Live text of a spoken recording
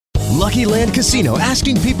Lucky Land Casino,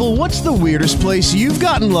 asking people, what's the weirdest place you've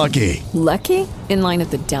gotten lucky? Lucky? In line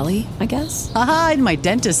at the deli, I guess? Aha, in my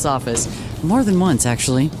dentist's office. More than once,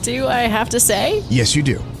 actually. Do I have to say? Yes, you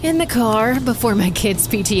do. In the car before my kids'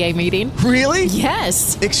 PTA meeting. Really?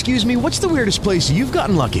 Yes. Excuse me, what's the weirdest place you've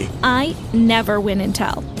gotten lucky? I never win and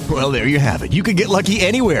tell. Well, there you have it. You can get lucky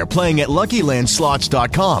anywhere, playing at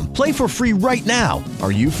LuckyLandSlots.com. Play for free right now.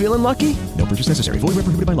 Are you feeling lucky? No purchase necessary. Void where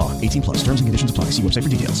prohibited by law. 18 plus. Terms and conditions apply. See website for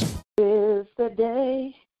details.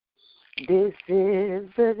 This is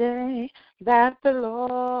the day that the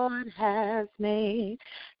Lord has made,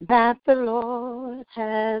 that the Lord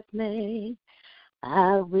has made.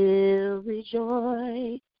 I will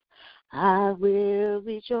rejoice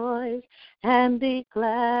and be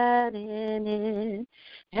glad in it,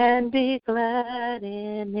 and be glad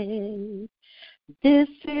in it. This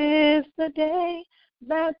is the day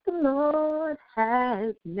that the Lord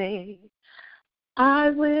has made. I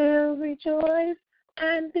will rejoice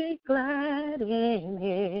and be glad in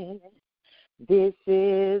it. This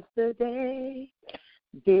is the day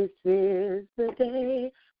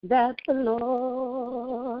that the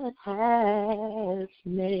Lord has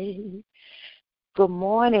made. Good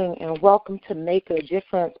morning and welcome to Make a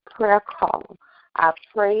Difference Prayer Call. I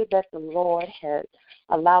pray that the Lord has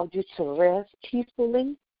allowed you to rest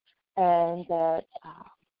peacefully and that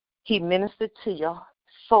He ministered to your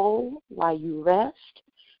soul while you rest.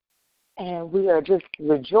 And we are just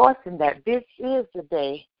rejoicing that this is the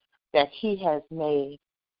day that He has made,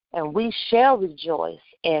 and we shall rejoice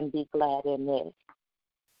and be glad in it.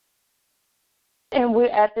 And we're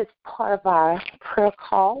at this part of our prayer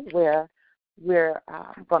call where we're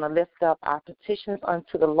going to lift up our petitions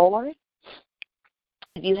unto the Lord.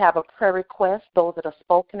 If you have a prayer request, those that are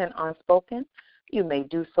spoken and unspoken, you may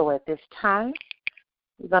do so at this time.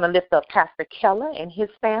 We're going to lift up Pastor Keller and his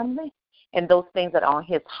family and those things that are on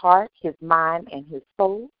his heart, his mind, and his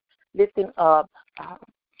soul, lifting up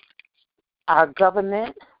our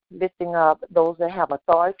government, lifting up those that have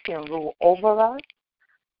authority and rule over us,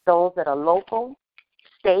 those that are local,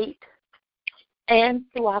 state, and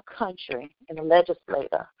through our country, in the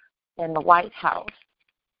legislature, in the White House,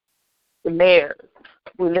 the mayors.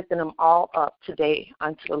 We're lifting them all up today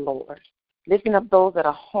unto the Lord, lifting up those that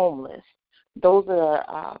are homeless, those that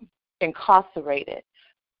are incarcerated,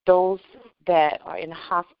 those that are in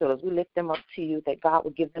hospitals. We lift them up to you that God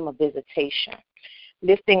will give them a visitation.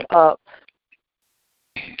 Lifting up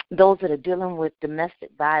those that are dealing with domestic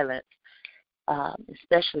violence,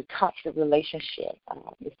 especially toxic relationships,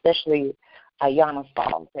 especially Ayanna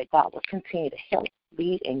Falls, that God will continue to help,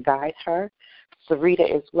 lead, and guide her. Sarita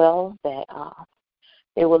as well, that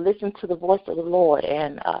they will listen to the voice of the Lord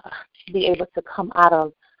and be able to come out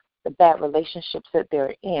of the bad relationships that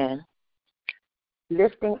they're in.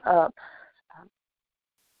 Lifting up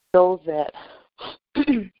those that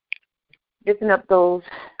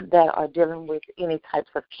are dealing with any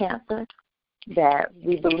types of cancer, that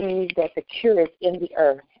we believe that the cure is in the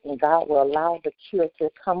earth, and God will allow the cure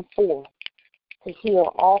to come forth to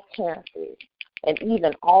heal all cancers and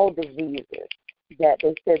even all diseases that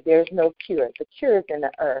they said there's no cure. The cure is in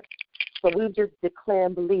the earth. So we just declare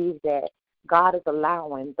and believe that God is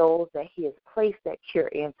allowing those that He has placed that cure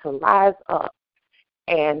in to rise up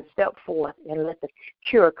and step forth and let the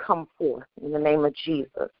cure come forth in the name of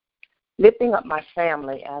Jesus. Lifting up my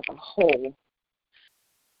family as a whole.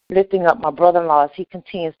 Lifting up my brother-in-law as he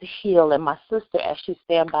continues to heal, and my sister as she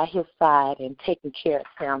stands by his side and taking care of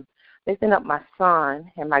him. Lifting up my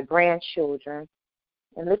son and my grandchildren,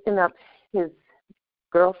 and lifting up his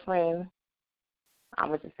girlfriend, I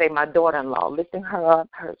would just say my daughter-in-law, lifting her up.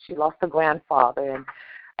 She lost her grandfather, and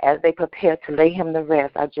as they prepare to lay him to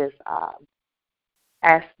rest, I just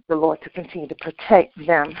ask the Lord to continue to protect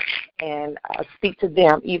them and speak to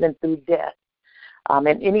them even through death. And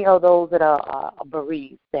any of those that are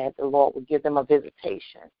bereaved, that the Lord will give them a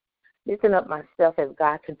visitation. Lifting up myself as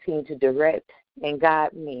God continues to direct and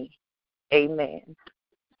guide me. Amen.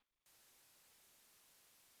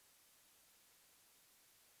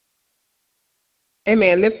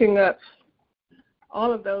 Amen. Lifting up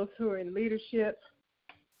all of those who are in leadership,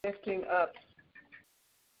 lifting up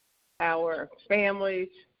our families,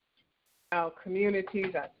 our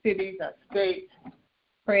communities, our cities, our states,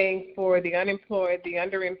 praying for the unemployed, the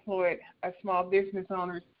underemployed, our small business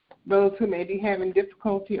owners, those who may be having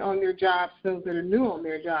difficulty on their jobs, those that are new on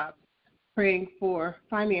their jobs, praying for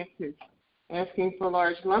finances, asking for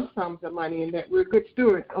large lump sums of money, and that we're good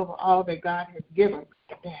stewards over all that God has given.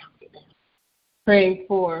 Praying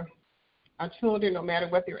for our children, no matter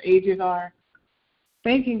what their ages are.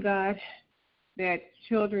 Thanking God that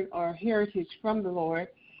children are heritage from the Lord,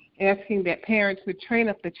 asking that parents would train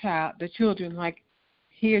up the children like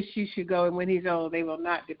he or she should go, and when he's old, they will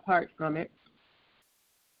not depart from it.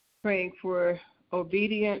 Praying for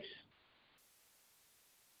obedience.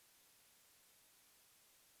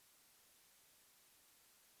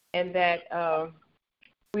 And that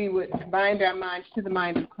we would bind our minds to the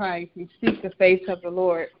mind of Christ and seek the face of the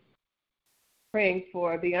Lord. Praying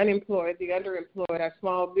for the unemployed, the underemployed, our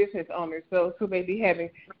small business owners, those who may be having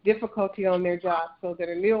difficulty on their jobs, those that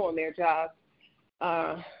are new on their jobs.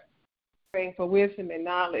 Praying for wisdom and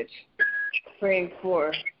knowledge. Praying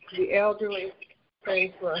for the elderly.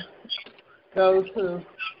 Praying for those who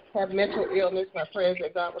have mental illness. My prayers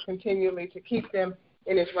that God will continually to keep them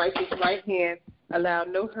in his righteous right hand, allow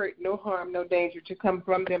no hurt, no harm, no danger to come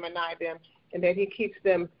from them or nigh them, and that he keeps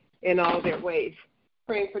them in all their ways.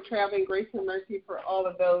 Praying for traveling grace and mercy for all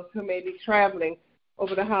of those who may be traveling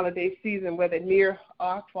over the holiday season, whether near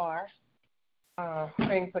or far.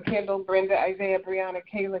 Praying for Kendall, Brenda, Isaiah, Brianna,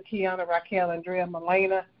 Kayla, Kiana, Raquel, Andrea,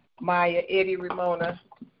 Melena, Maya, Eddie, Ramona,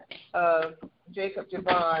 Jacob,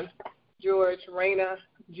 Javon, George, Raina,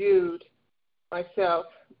 Jude, myself,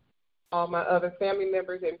 all my other family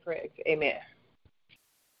members and friends. Amen.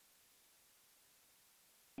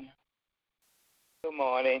 Good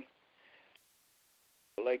morning.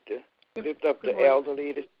 I'd like to lift up the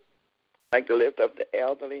elderly.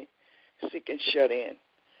 Sick and shut in.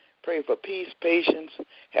 Pray for peace, patience,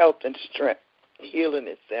 health, and strength, healing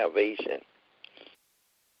and salvation.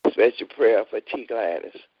 Special prayer for T.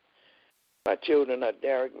 Gladys. My children are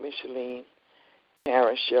Derek, Micheline,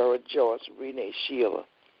 Karen, Cheryl, Joyce, Renee, Sheila,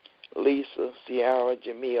 Lisa, Ciara,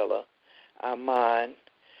 Jamila, Armand,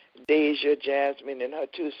 Deja, Jasmine, and her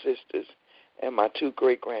 2 sisters, and my 2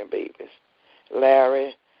 great-grandbabies,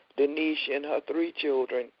 Larry, Denisha, and her 3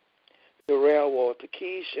 children, Darrell, Walter,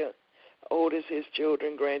 Keisha, Otis, his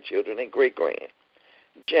children, grandchildren, and great-grand,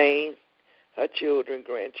 Jane, her children,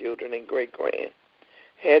 grandchildren, and great-grand,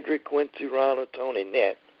 Hedrick, Quincy, Ronald, Tony,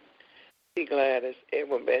 Nett, T. Gladys,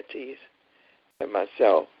 Edwin Baptiste, and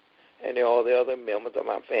myself, and all the other members of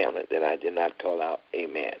my family that I did not call out.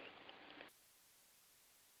 Amen.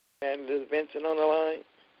 And is Vincent on the line?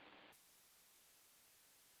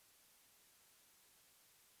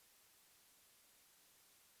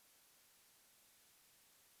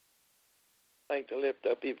 I'd like to lift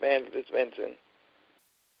up Evangelist Vincent,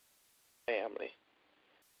 family,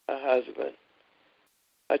 her husband,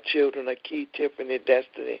 her children are Keith, Tiffany,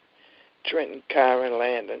 Destiny, Trenton, Kyron,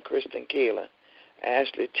 Landon, Kristen, Kayla,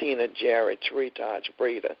 Ashley, Tina, Jared, Tritaj,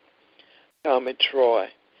 Breda, Tommy, Troy,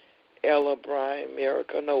 Ella, Brian,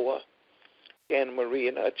 Miracle, Noah, Anna Marie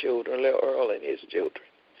and her children, Lil Earl and his children.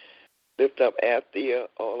 Lift up Althea,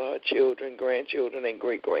 all her children, grandchildren, and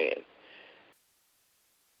great-grand.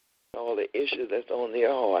 All the issues that's on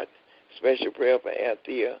their heart. Special prayer for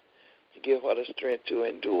Althea to give her the strength to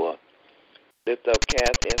endure. Lift up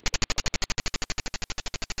Kathy and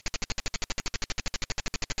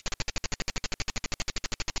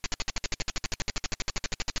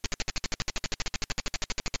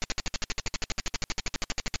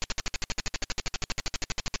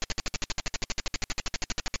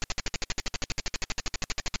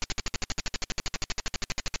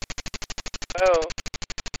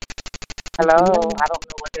Hello, I don't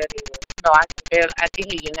know what that is. No, I can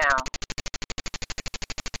hear you now.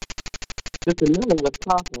 Sister Miller was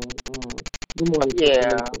talking. Good morning.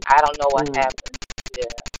 Yeah, I don't know what happened. Yeah,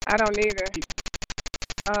 I don't either.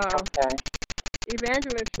 okay.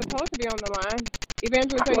 Evangelist is supposed to be on the line.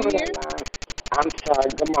 Evangelist, are you here? I'm sorry.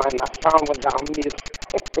 Good morning. My phone was on mute.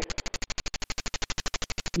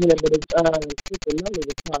 Yeah, but Sister Miller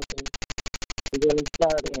was talking, and then it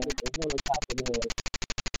started with the helicopter noise.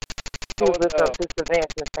 She was with Sister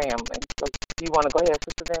Vincent's family. So you want to go ahead,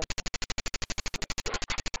 Sister Vincent?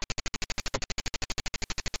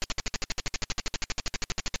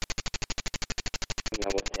 I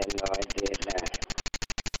know what that Lord did that.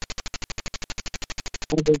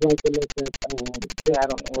 I would like to look at, I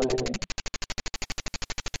don't know what it is.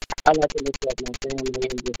 I like to look at my family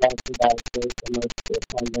and just ask God for so much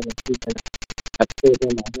upon them and keeping my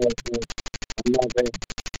children, my husband, my mother,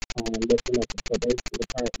 looking at the probation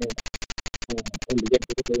department,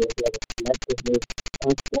 individually as well as collectively.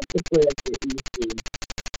 Special prayer for EC.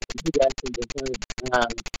 You guys can deserve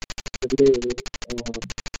the community.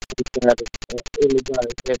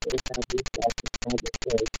 Anybody that they have these guys to find it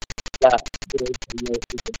says, God, grace and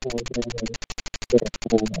mercy upon them,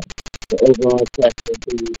 and the overall test will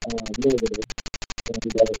be negative, and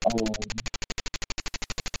that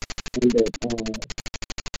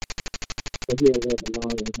to hear where the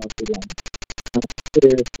Lord will help you out.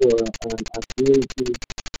 Prayer for our community,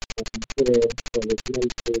 prayer for this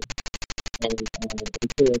ministry and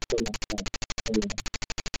prayer for myself. Amen.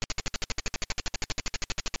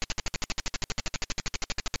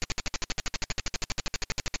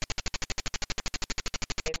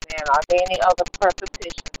 Amen. Are there any other prayer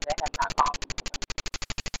petitions that have not gone?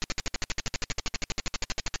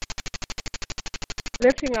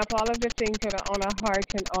 Lifting up all of the things that are on our hearts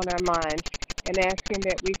and on our minds, and asking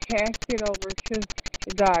that we cast it over to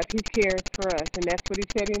God who cares for us. And that's what he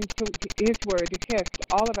said in his word, to cast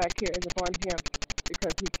all of our cares upon him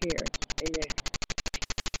because he cares. Amen.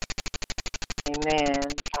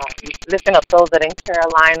 Amen. Lifting up those that are in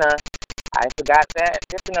Carolina. I forgot that.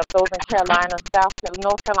 Lifting up those in Carolina,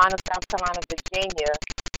 North Carolina, South Carolina, Virginia,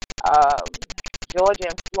 Georgia,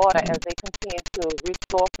 and Florida as they continue to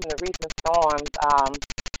restore from the recent storms.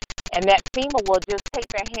 And that FEMA will just take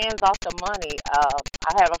their hands off the money. I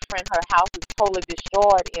have a friend, her house is totally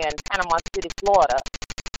destroyed in Panama City, Florida,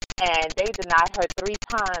 and they denied her 3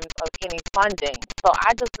 times of any funding. So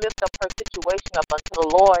I just lift up her situation up unto the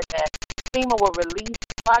Lord that FEMA will release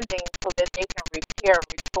funding so that they can repair and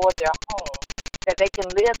restore their home, that they can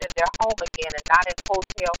live in their home again and not in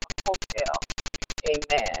hotel from hotel.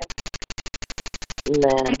 Amen.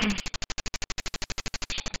 Amen.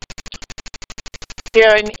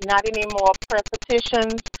 There are not any more prayer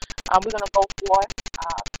petitions. We're going to go forth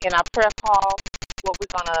in our prayer call where we're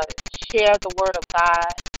going to share the word of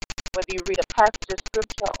God. Whether you read a passage of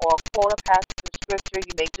scripture or quote a passage of scripture,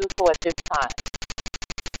 you may do so at this time.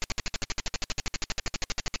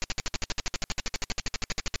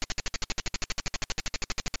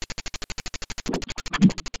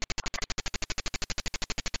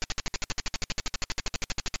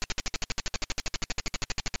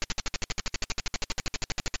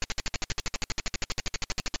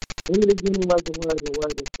 In the beginning was the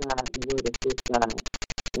Word is God, the Word is with God,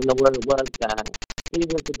 and the Word was God. He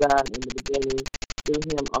was the God in the beginning. Through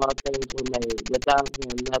him all things were made. Without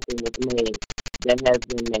him nothing was made that has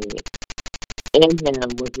been made. In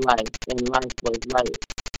him was life, and life was light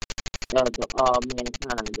to all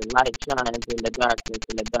mankind. The light shines in the darkness,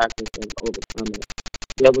 and the darkness has overcome it.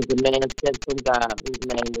 There was a man sent from God whose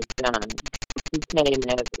name was John. He came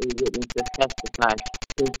as a witness to testify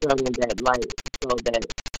concerning that light, so that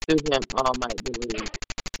through him all might believe.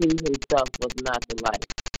 He himself was not the light.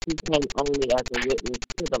 He came only as a witness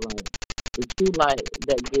to the light. The true light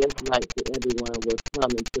that gives light to everyone was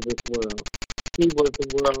come into this world. He was the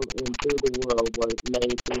world, and through the world was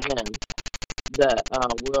made through him. The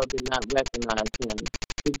world did not recognize him.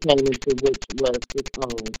 He came into which was his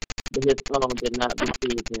own, but his own did not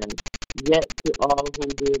receive him. Yet to all who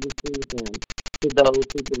did receive him, to those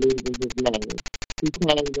who believe in his name, he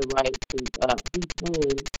came the right to.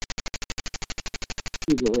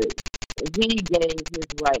 He gave his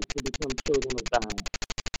right to become children of God.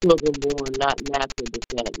 Children born not natural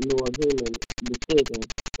descent, nor human decision,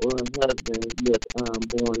 or a husband with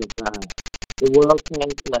born of God. The world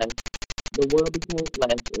became flesh. The world became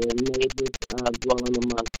flesh and made his dwelling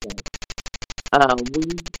amongst us. We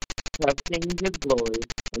have seen his glory,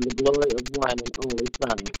 and the glory of one and only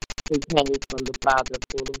Son, who came from the Father,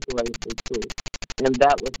 full of grace and truth. And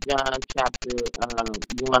that was John chapter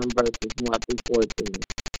 1, verses 1 through 14.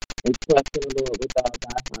 And trust in the Lord with all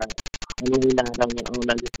thy heart, and lean not on your own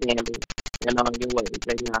understanding, and on your ways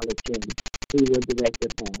acknowledge him. He will direct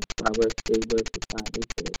your path. Proverbs 3, verses 5 and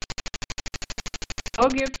 6.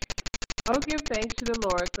 Oh, give thanks to the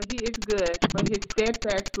Lord, for he is good, for his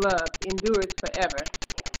steadfast love endures forever.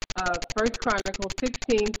 1 Chronicles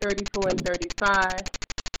 16, 34 and 35.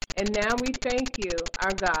 And now we thank you,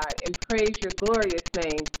 our God, and praise your glorious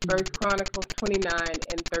name. 1 Chronicles 29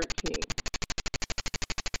 and 13.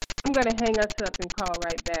 I'm going to hang us up and call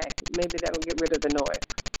right back. Maybe that will get rid of the noise.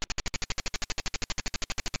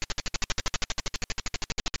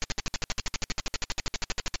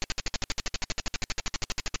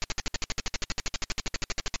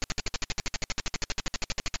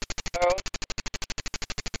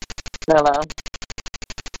 Hello?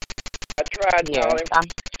 I tried calling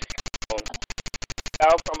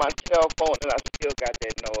out from my cell phone, and I still got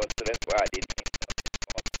that noise, so that's why I didn't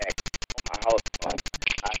contact on my house phone.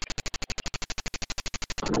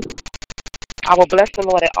 I will bless the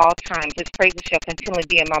Lord at all times. His praises shall continually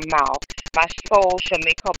be in my mouth. My soul shall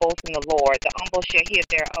make her boast in the Lord. The humble shall hear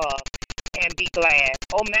thereof and be glad.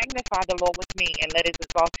 Oh, magnify the Lord with me, and let us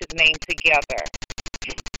exalt his name together.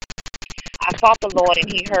 I sought the Lord, and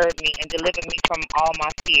he heard me and delivered me from all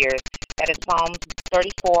my fears. That is Psalms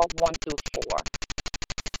 34, 1 through 4.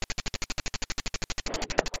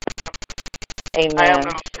 Amen.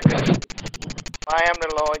 I am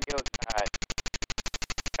the Lord your God.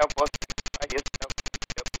 Help us by yourself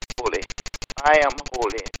I am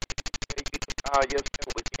holy. You defile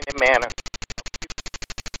yourself with any manner of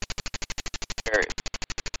spirit.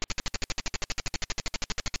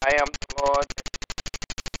 I am the Lord that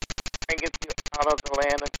bringeth you out of the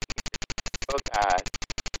land of Egypt, your God,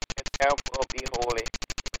 and therefore be holy.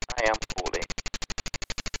 I am holy.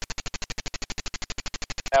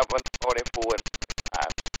 7:44 and 5.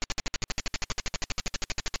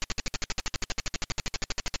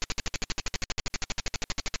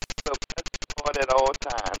 So bless the Lord at all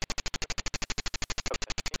times.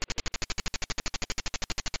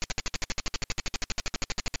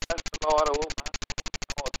 Bless the Lord, O my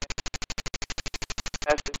soul,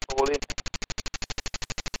 bless his holy name.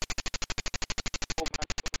 O my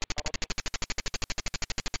soul,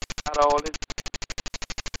 not all his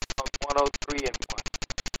 103 and 1.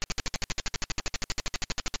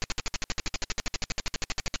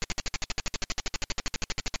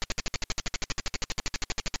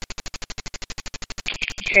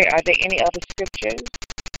 Okay, are there any other scriptures?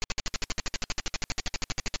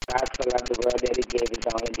 God so loved the world that he gave his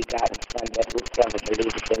only begotten Son, that whosoever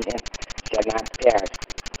believeth in him shall not perish,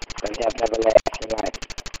 but have everlasting life.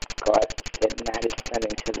 God sent not his Son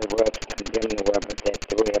into the world to condemn the world, but that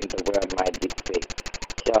through him the world might be saved.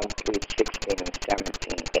 John 3:16 and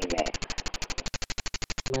 17. Amen.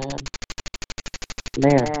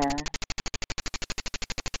 Amen.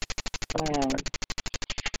 Amen.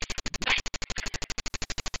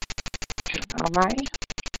 All right.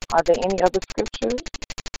 Are there any other scriptures?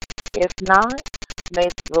 If not, may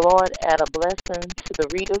the Lord add a blessing to the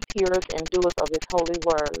readers, hearers, and doers of his holy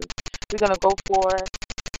word. We're going to go forward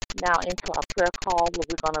now into our prayer call where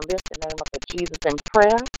we're going to lift the name of Jesus in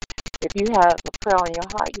prayer. If you have a prayer on your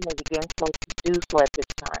heart, you may begin to do so at this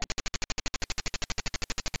time.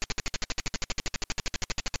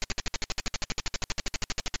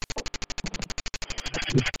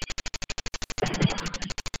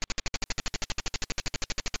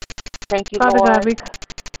 Thank you, Father Lord. God, we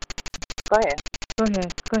Go ahead. go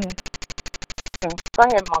ahead. Go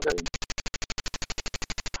ahead, Marguerite.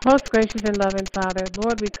 Most gracious and loving Father,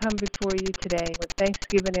 Lord, we come before you today with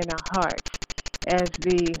thanksgiving in our hearts as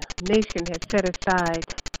the nation has set aside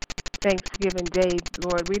Thanksgiving Day.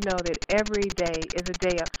 Lord, we know that every day is a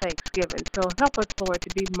day of thanksgiving. So help us, Lord,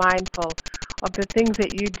 to be mindful of the things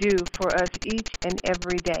that you do for us each and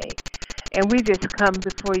every day. And we just come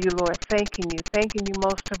before you, Lord, thanking you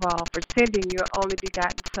most of all for sending your only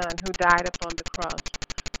begotten Son who died upon the cross.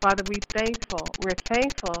 Father, we're thankful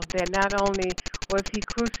that not only was he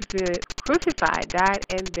crucified, died,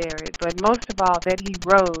 and buried, but most of all that he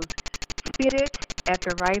rose, seated at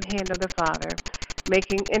the right hand of the Father,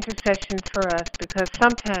 making intercessions for us, because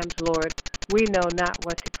sometimes, Lord, we know not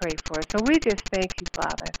what to pray for. So we just thank you,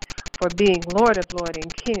 Father, for being Lord of Lords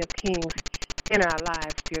and King of Kings in our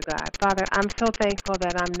lives, dear God. Father, I'm so thankful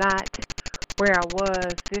that I'm not where I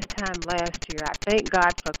was this time last year. I thank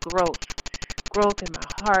God for growth in my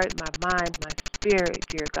heart, my mind, my spirit,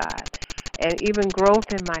 dear God, and even growth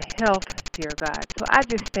in my health, dear God. So I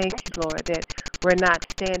just thank you, Lord, that we're not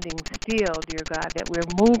standing still, dear God, that we're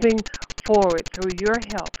moving forward through your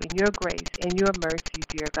help and your grace and your mercy,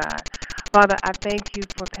 dear God. Father, I thank you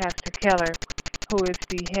for Pastor Keller, who is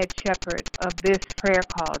the head shepherd of this prayer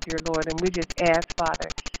call, dear Lord, and we just ask,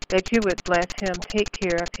 Father, that you would bless him, take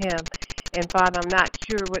care of him. And, Father, I'm not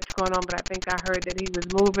sure what's going on, but I think I heard that he was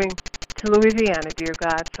moving to Louisiana, dear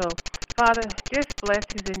God. So, Father, just bless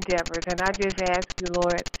his endeavors. And I just ask you,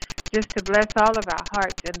 Lord, just to bless all of our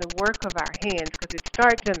hearts and the work of our hands, because it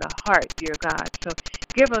starts in the heart, dear God. So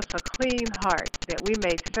give us a clean heart that we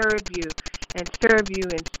may serve you and serve you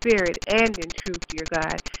in spirit and in truth, dear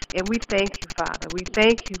God. And we thank you, Father. We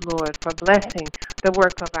thank you, Lord, for blessing the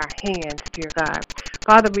work of our hands, dear God.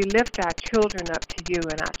 Father, we lift our children up to you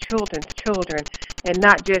and our children's children, and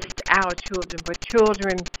not just our children, but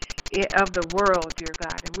children of the world, dear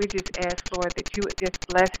God. And we just ask, Lord, that you would just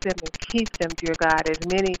bless them and keep them, dear God, as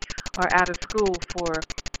many are out of school for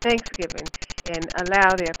Thanksgiving, and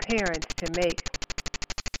allow their parents to make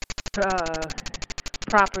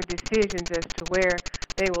proper decisions as to where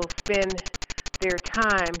they will spend their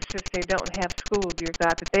time since they don't have school, dear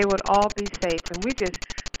God, that they would all be safe. And we just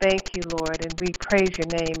thank you, Lord, and we praise your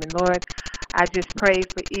name. And, Lord, I just pray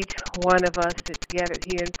for each one of us that's gathered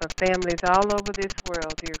here and for families all over this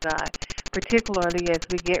world, dear God, particularly as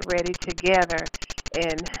we get ready to gather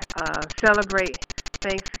and celebrate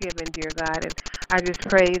Thanksgiving, dear God. And I just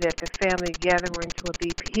pray that the family gatherings will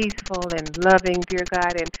be peaceful and loving, dear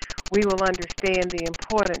God, and we will understand the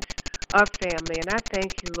importance of family. And I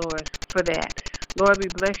thank you, Lord, for that. Lord, we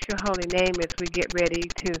bless your holy name as we get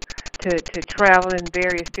ready to travel in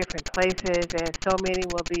various different places, as so many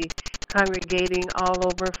will be congregating all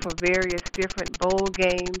over for various different bowl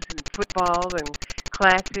games and football and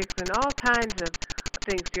classics and all kinds of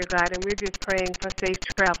things, dear God. And we're just praying for safe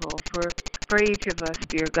travel for each of us,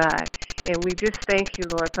 dear God. And we just thank you,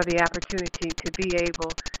 Lord, for the opportunity to be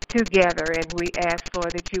able to gather. And we ask,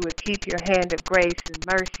 Lord, that you would keep your hand of grace and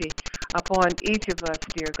mercy upon each of us,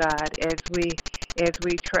 dear God, as we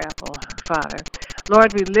travel, Father.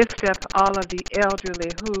 Lord, we lift up all of the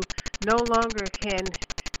elderly who no longer can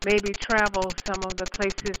maybe travel some of the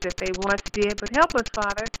places that they once did, but help us,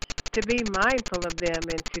 Father, to be mindful of them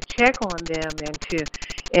and to check on them and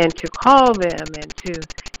to call them and to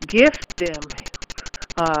gift them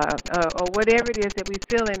or whatever it is that we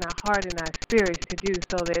feel in our heart and our spirits to do,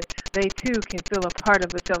 so that they too can feel a part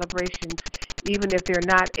of the celebrations, even if they're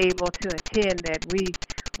not able to attend, that we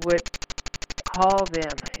would call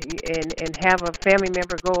them and have a family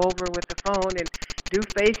member go over with the phone and do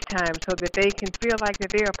FaceTime so that they can feel like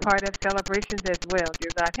that they are part of celebrations as well.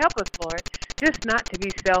 Dear God, help us, Lord, just not to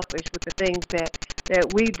be selfish with the things that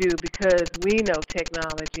we do because we know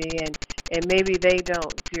technology and maybe they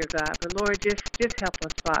don't, dear God. But, Lord, just help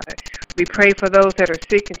us, Father. We pray for those that are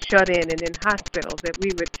sick and shut in and in hospitals, that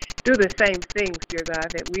we would do the same things, dear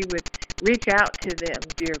God, that we would reach out to them,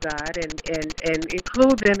 dear God, and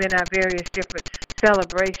include them in our various different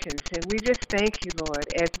celebrations. And we just thank you, Lord,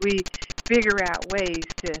 as we figure out ways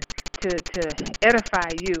to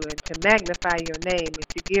edify you and to magnify your name and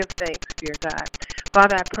to give thanks, dear God.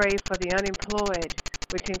 Father, I pray for the unemployed,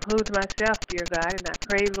 which includes myself, dear God, and I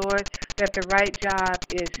pray, Lord, that the right job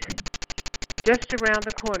is just around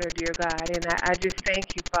the corner, dear God. And I just thank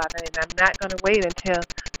you, Father, and I'm not going to wait until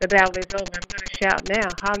the battle is over. I'm going to shout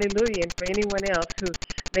now, hallelujah, and for anyone else who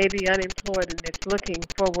may be unemployed and is looking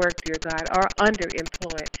for work, dear God, or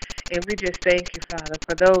underemployed. And we just thank you, Father,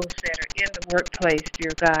 for those that are in the workplace,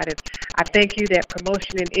 dear God. And I thank you that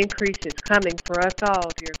promotion and increase is coming for us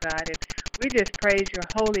all, dear God. And we just praise your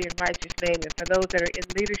holy and righteous name. And for those that are in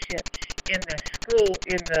leadership, in the school,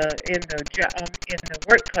 in the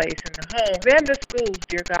workplace, in the homes, and the schools,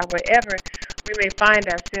 dear God, wherever we may find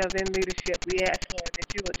ourselves in leadership, we ask, Lord,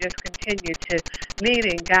 that you will just continue to lead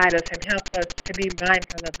and guide us and help us to be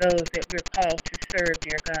mindful of those that we're called to serve,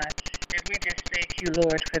 dear God. And we just thank you,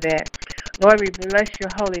 Lord, for that. Lord, we bless your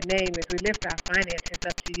holy name as we lift our finances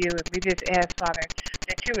up to you. And we just ask, Father,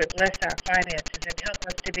 that you would bless our finances and help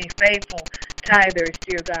us to be faithful tithers,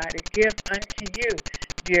 dear God, and give unto you,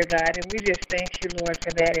 dear God. And we just thank you, Lord,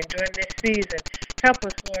 for that. And during this season, help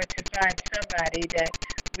us, Lord, to find somebody that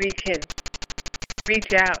we can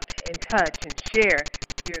reach out and touch and share,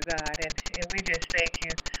 dear God. And we just thank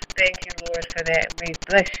you. Thank you, Lord, for that. We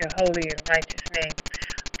bless your holy and righteous name.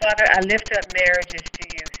 Father, I lift up marriages to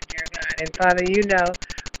you, dear God. And, Father, you know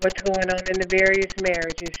what's going on in the various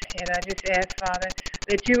marriages. And I just ask, Father,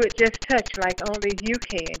 that you would just touch like only you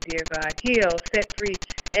can, dear God. Heal, set free,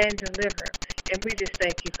 and deliver. And we just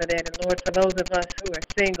thank you for that. And, Lord, for those of us who are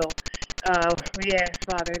single, we ask,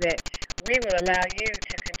 Father, that we will allow you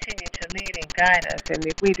to continue to lead and guide us. And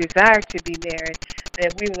if we desire to be married,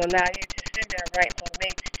 that we will allow you to send our rightful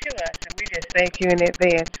mates to us. And we just thank you in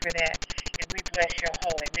advance for that. And we bless your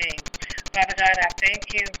holy name. Father God, I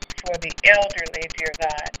thank you for the elderly, dear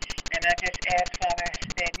God. And I just ask, Father,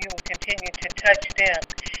 that you will continue to touch them,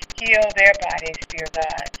 heal their bodies, dear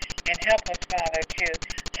God, and help us, Father, to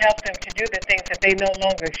help them to do the things that they no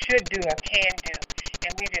longer should do or can do.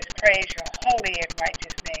 And we just praise your holy and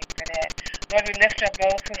righteous name for that. Lord, we lift up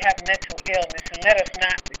those who have mental illness, and let us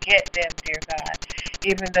not forget them, dear God,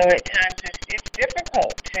 even though at times it's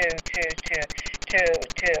difficult to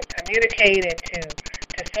communicate and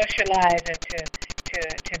to socialize and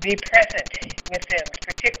to be present with them,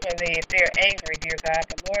 particularly if they're angry, dear God.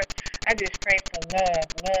 But Lord, I just pray for love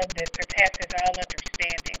that surpasses all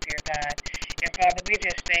understanding, dear God. And Father, we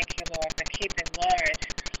just thank you, Lord, for keeping Lawrence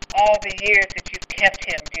all the years that you've kept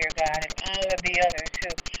him, dear God, and all of the others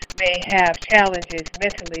who may have challenges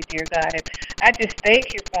mentally, dear God. And I just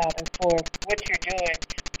thank you, Father, for what you're doing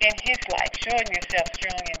in his life, showing yourself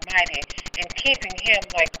strong and mighty and keeping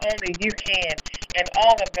him like only you can, and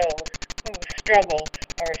all of those who struggle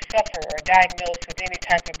or suffer or diagnosed with any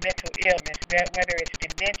type of mental illness, whether it's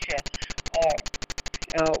dementia or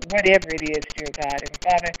whatever it is, dear God. And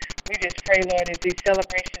Father, we just pray, Lord, as these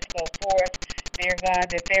celebrations go forth, dear God,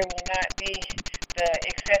 that there will not be the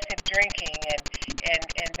excessive drinking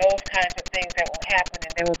and those kinds of things that will happen,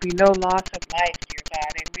 and there will be no loss of life, dear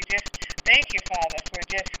God. And we just thank you, Father, for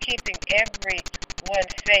just keeping everyone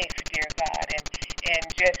safe, dear God, and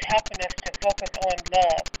just helping us to focus on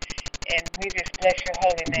love. And we just bless your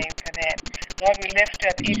holy name for that. Lord, we lift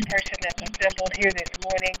up each person that's assembled here this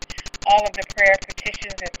morning, all of the prayer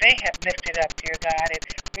petitions that they have lifted up, dear God. And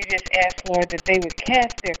we just ask, Lord, that they would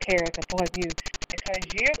cast their cares upon you because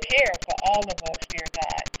you care for all of us, dear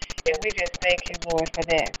God. And we just thank you, Lord, for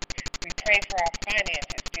that. We pray for our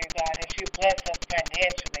finances, dear God, as you bless us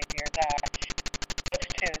financially, dear God,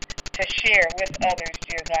 to share with others,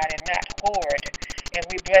 dear God, and not hoard. And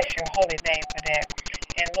we bless your holy name for that.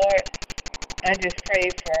 And Lord, I just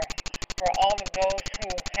pray for all of those who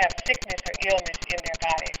have sickness or illness in their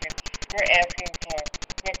bodies. And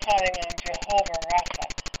we're calling on Jehovah Rapha,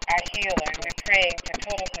 our healer. And we're praying for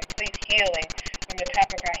total complete healing from the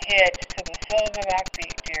top of our heads to the soles of our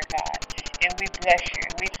feet, dear God. And we bless you.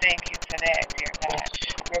 And we thank you for that, dear God.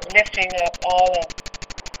 We're lifting up all of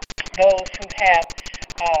those who have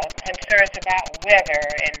concerns about weather,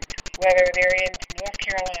 and whether they're in North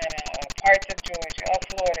Carolina or parts of Georgia or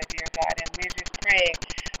Florida, dear God. And we're just praying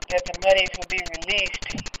that the monies will be released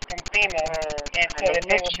from FEMA and so that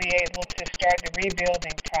they will be able to start the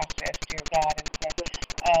rebuilding process, dear God. And for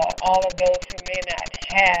all of those who may not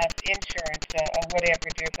have insurance or whatever,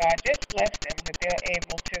 dear God, just bless them that they're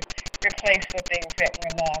able to replace the things that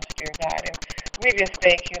were lost, dear God. And we just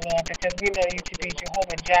thank you, Lord, because we know you to be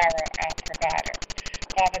Jehovah Jireh, our provider.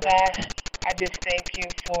 Father God, I just thank you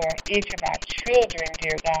for each of our children,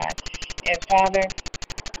 dear God. And Father,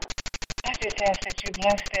 I just ask that you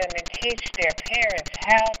bless them and teach their parents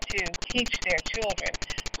how to teach their children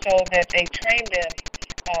so that they train them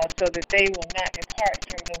so that they will not depart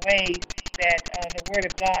from the way that the Word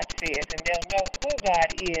of God says, and they'll know who God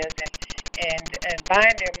is and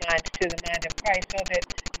bind their minds to the mind of Christ so that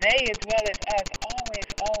they, as well as us,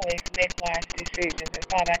 always make wise decisions. And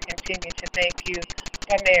Father, I continue to thank you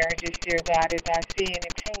for marriages, dear God, as I see an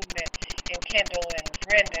improvement in Kendall and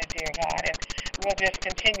Brenda, dear God. And we'll just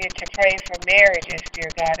continue to pray for marriages, dear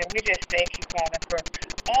God. And we just thank you, Father, for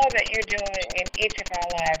all that you're doing in each of our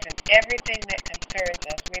lives and everything that concerns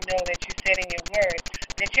us. We know that you said in your word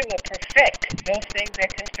that you will perfect those things that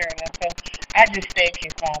concern us. So I just thank you,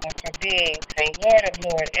 Father, for being Lord of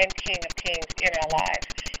Lords and King of Kings in our lives.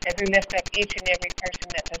 As we lift up each and every person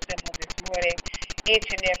that's assembled this morning, each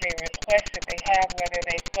and every request that they have, whether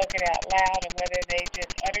they spoke it out loud or whether they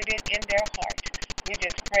just uttered it in their heart, we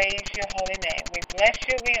just praise your holy name. We bless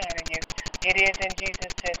you, we honor you. It is in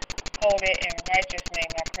Jesus' holy and righteous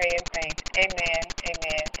name I pray and faith. Amen,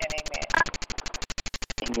 amen, and amen.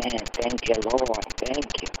 Amen. Thank you, Lord. Thank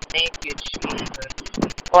you. Thank you, Jesus.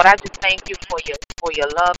 Lord, I just thank you for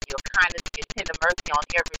your love, your kindness, your tender mercy on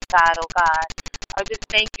every side, oh God. I just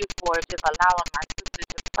thank you for just allowing my sister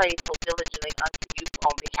to pray so diligently unto you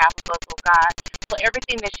on behalf of us, oh God. For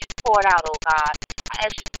everything that she's poured out, oh God, I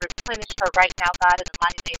ask you to replenish her right now, God, in the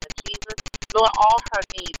mighty name of Jesus. Lord, all her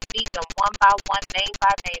needs, meet them one by one, name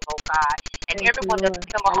by name, oh God. And thank everyone that's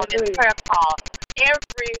on this prayer call,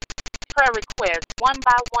 every prayer request, one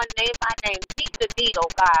by one, name by name, meet the need,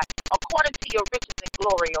 oh God, according to your riches and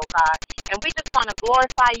glory, oh God. And we just want to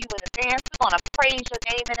glorify you in advance. We want to praise your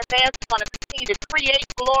name in advance. We want to continue to create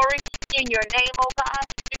glory in your name, oh God,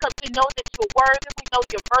 because we know that you're worthy, we know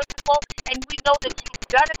you're merciful, and we know that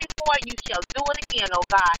you've done it before and you shall do it again, oh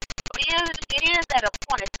God. It is at a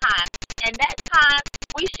point in time, and that time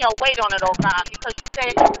we shall wait on it, oh God, because you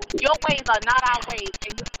said your ways are not our ways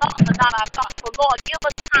and your thoughts are not our thoughts. So Lord, give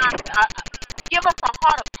us time, give us a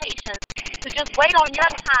heart of patience to just wait on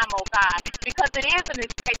your time, oh God, because it is an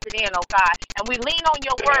expected end, oh God. And we lean on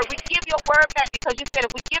your word. We give your word back because you said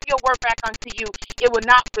if we give your word back unto you, it will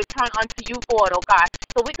not return unto you void, oh God.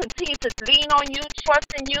 So we continue to lean on you, trust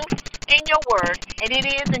in you, in your word. And it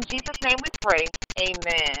is in Jesus' name we pray.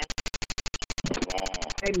 Amen.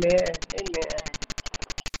 Amen. Amen.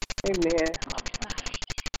 Amen.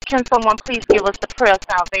 Can someone please give us the prayer of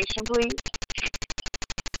salvation, please?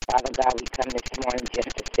 Father God, we come this morning just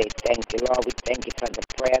to say thank you. Lord, we thank you for the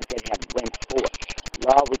prayers that have went forth.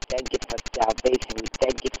 Lord, we thank you for salvation. We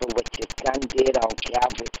thank you for what your son did on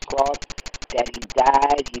Calvary's cross, that he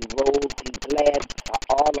died, he rose, he bled for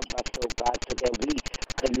all of us, oh God, so that we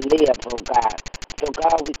could live, oh God. So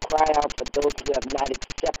God, we cry out for those who have not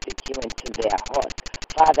accepted you into their hearts.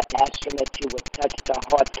 Father, asking that you would touch the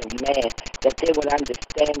hearts of man, that they would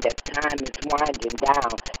understand that time is winding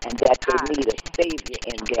down and that they need a Savior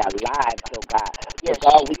in their lives, oh God. So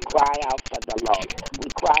God, we cry out for the lost.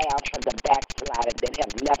 We cry out for the backslider that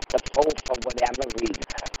have left the fold for whatever reason.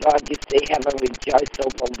 Lord, you say heaven rejoice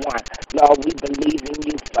over one. Lord, we believe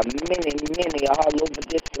in you for many, many all over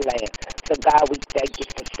this land. So God, we thank you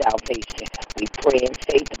for salvation. We pray in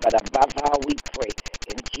faith, but above all we pray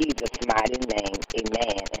in Jesus' mighty name.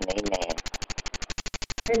 Amen and amen.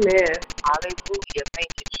 Amen. Hallelujah.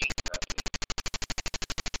 Thank you, Jesus.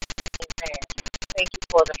 Amen. Thank you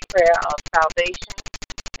for the prayer of salvation.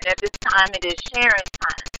 And at this time, it is sharing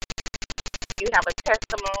time. If you have a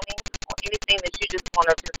testimony or anything that you just want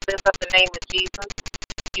to just lift up the name of Jesus,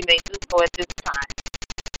 you may do so at this time.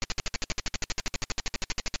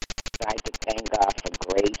 I'd like to thank God for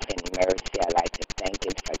grace and mercy. I'd like to thank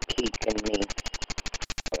Him for keeping me.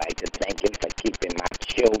 I'd like to thank Him for keeping my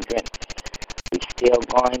children. We're still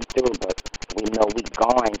going through, but we know we're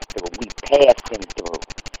going through. We passing through.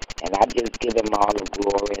 And I just give Him all the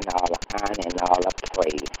glory and all the honor and all the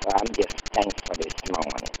praise. So I'm just thankful this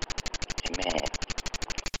morning. Amen.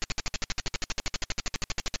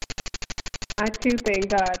 I too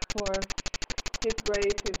thank God for His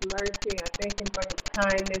grace, His mercy. I thank Him for His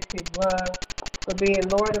kindness, His love, for being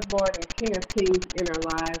Lord of Lords and King of Kings in our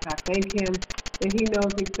lives. I thank Him that He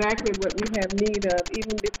knows exactly what we have need of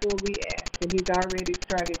even before we ask, and He's already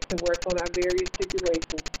started to work on our various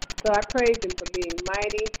situations. So I praise Him for being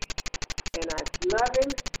mighty, and I love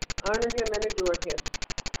Him, honor Him, and adore Him.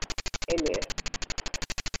 Amen.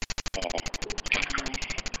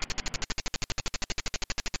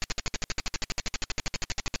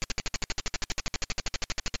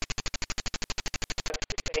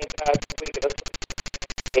 Thank God for waking us up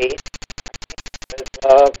today. His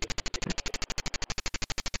love.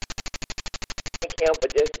 Thank Him for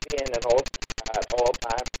just being an awesome God all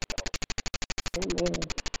by Himself. Amen.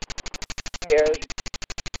 Yes.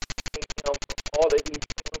 Thank Him for all that He's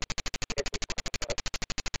doing.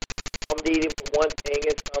 Some need Him for one thing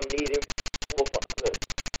and some need Him for others.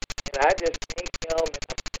 And I just thank Him and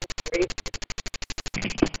I'm so grateful.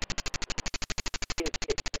 He's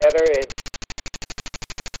getting better and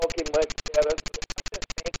talking much better. So I just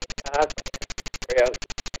thank God for answering prayers.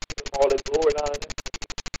 Give Him all the glory and honor.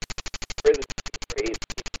 Praise.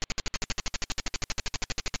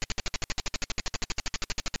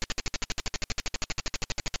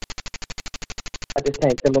 I just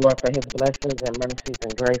thank the Lord for His blessings and mercies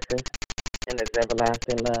and graces and His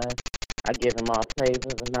everlasting love. I give Him all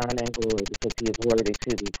praises and honor and glory because He is worthy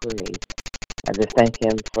to be praised. I just thank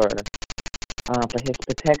Him for His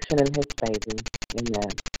protection and His favor.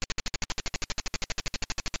 Amen.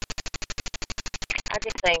 I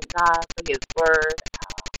just thank God for His word.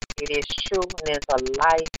 It is true and it's a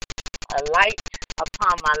light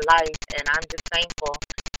upon my life, and I'm just thankful.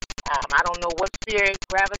 I don't know what spirit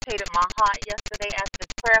gravitated my heart yesterday after the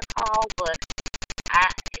prayer call, but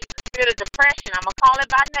the spirit of depression, I'm going to call it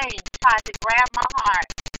by name, tried to grab my heart.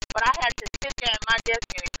 But I had to sit there at my desk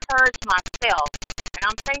and encourage myself. And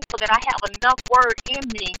I'm thankful that I have enough word in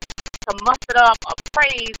me to muster up a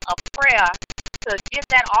praise, a prayer, to get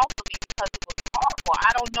that off of me because it was horrible.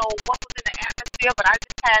 I don't know what was in the atmosphere, but I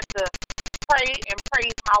just had to pray and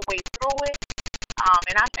praise my way through it.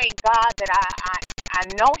 And I thank God that I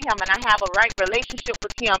know Him and I have a right relationship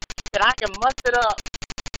with Him, that I can muster up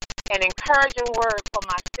an encouraging word for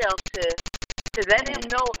myself to let Him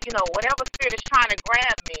know, whatever spirit is trying to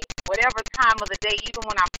grab me, whatever time of the day, even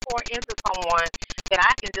when I pour into someone, that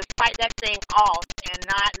I can just fight that thing off and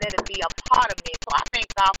not let it be a part of me. So I thank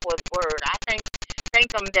God for His word. I thank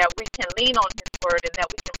Him that we can lean on His word and that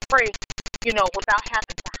we can pray, without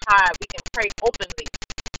having to hide. We can pray openly.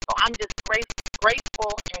 So I'm just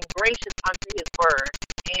grateful and gracious unto His word.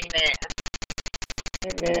 Amen.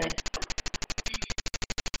 Amen.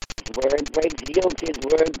 His word breaks yokes. His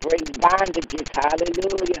word breaks bondages.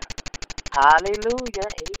 Hallelujah. Hallelujah.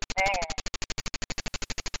 Amen.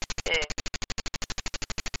 Yeah.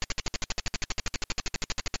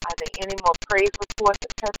 Are there any more praise reports or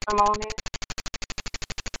testimonies?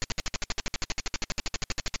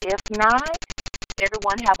 If not,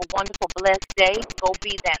 everyone have a wonderful, blessed day. Go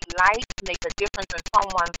be that light, make a difference in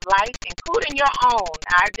someone's life, including your own.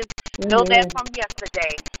 I just know that from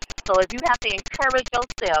yesterday. So if you have to encourage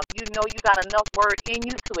yourself, you know you got enough word in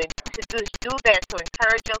you to just do that, to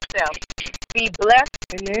encourage yourself. Be blessed,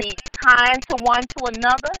 be kind to one to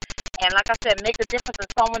another, and like I said, make a difference in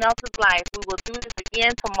someone else's life. We will do this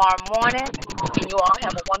again tomorrow morning, and you all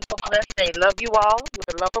have a wonderful, blessed day. Love you all with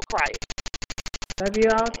the love of Christ. Love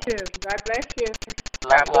you all too. God bless you.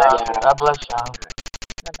 God bless y'all.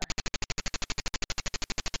 Bye-bye.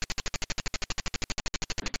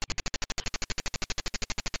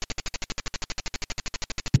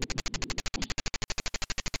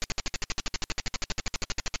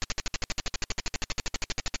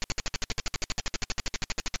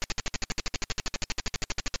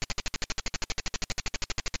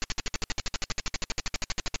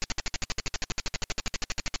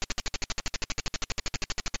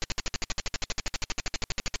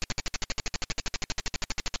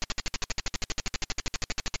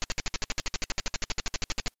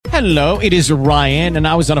 Hello, it is Ryan, and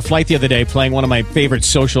I was on a flight the other day playing one of my favorite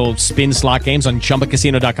social spin slot games on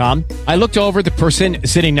ChumbaCasino.com. I looked over the person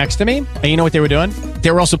sitting next to me, and you know what they were doing? They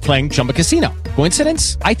were also playing Chumba Casino.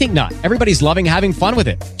 Coincidence? I think not. Everybody's loving having fun with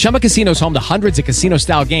it. Chumba Casino is home to hundreds of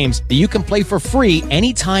casino-style games that you can play for free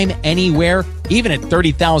anytime, anywhere, even at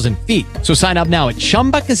 30,000 feet. So sign up now at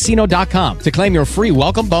ChumbaCasino.com to claim your free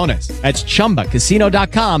welcome bonus. That's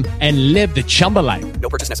ChumbaCasino.com and live the Chumba life. No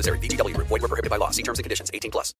purchase necessary. VGW. Void where prohibited by law. See terms and conditions. 18+.